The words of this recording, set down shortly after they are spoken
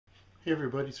Hey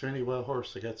everybody, it's Randy Wild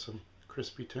Horse. I got some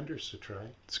crispy tenders to try.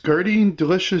 It's gardein,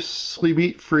 deliciously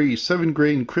meat-free,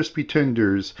 7-grain crispy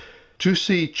tenders.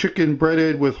 Juicy chicken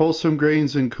breaded with wholesome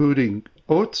grains including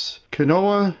oats,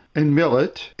 quinoa, and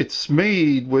millet. It's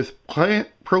made with plant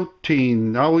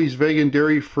protein, always vegan,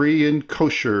 dairy-free, and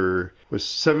kosher, with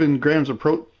 7 grams of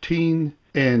protein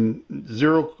and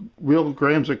 0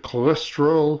 milligrams of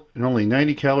cholesterol and only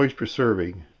 90 calories per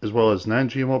serving, as well as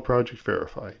non-GMO project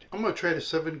verified. I'm going to try the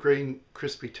 7-grain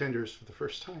crispy tenders for the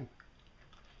first time.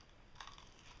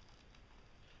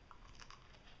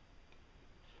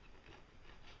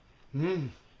 Very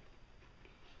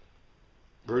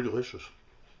delicious.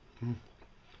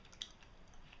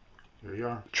 There you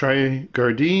are. Try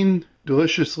gardein,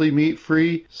 deliciously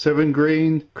meat-free,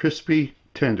 7-grain crispy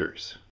tenders.